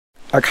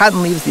Our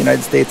cotton leaves the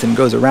United States and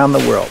goes around the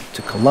world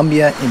to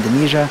Colombia,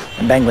 Indonesia,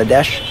 and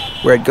Bangladesh,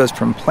 where it goes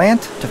from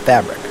plant to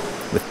fabric,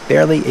 with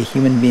barely a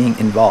human being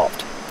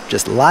involved.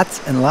 Just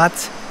lots and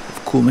lots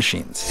of cool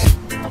machines,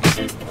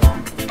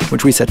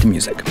 which we set to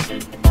music.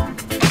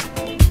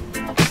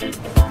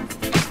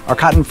 Our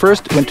cotton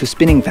first went to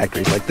spinning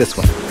factories like this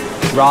one.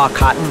 Raw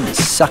cotton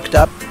is sucked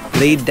up,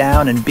 laid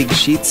down in big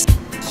sheets,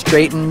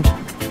 straightened,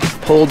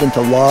 pulled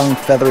into long,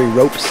 feathery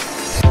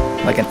ropes,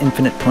 like an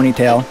infinite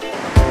ponytail,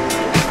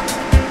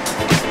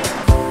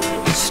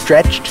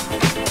 stretched,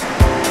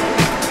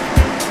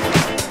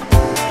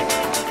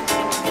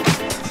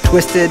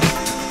 twisted,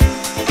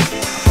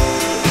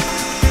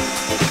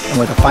 and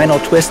with a final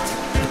twist,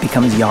 it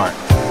becomes yarn.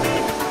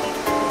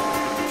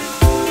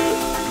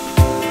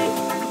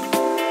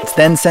 It's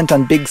then sent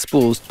on big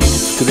spools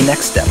to the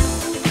next step,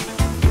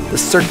 the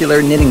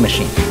circular knitting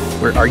machine,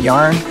 where our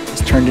yarn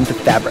is turned into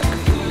fabric.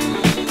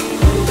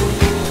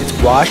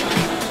 It's washed,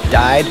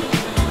 dyed,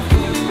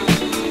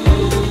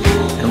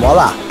 and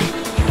voila,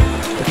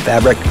 the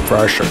fabric for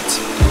our shirts.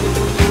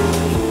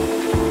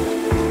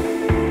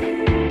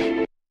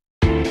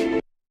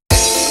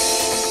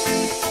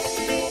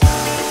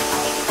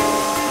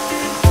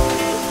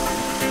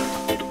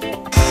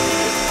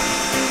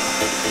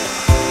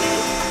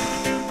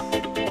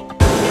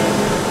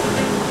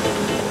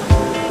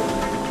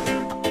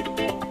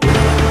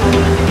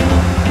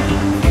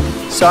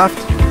 Soft,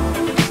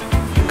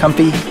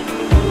 comfy,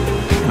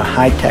 and a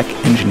high-tech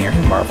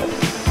engineering marvel.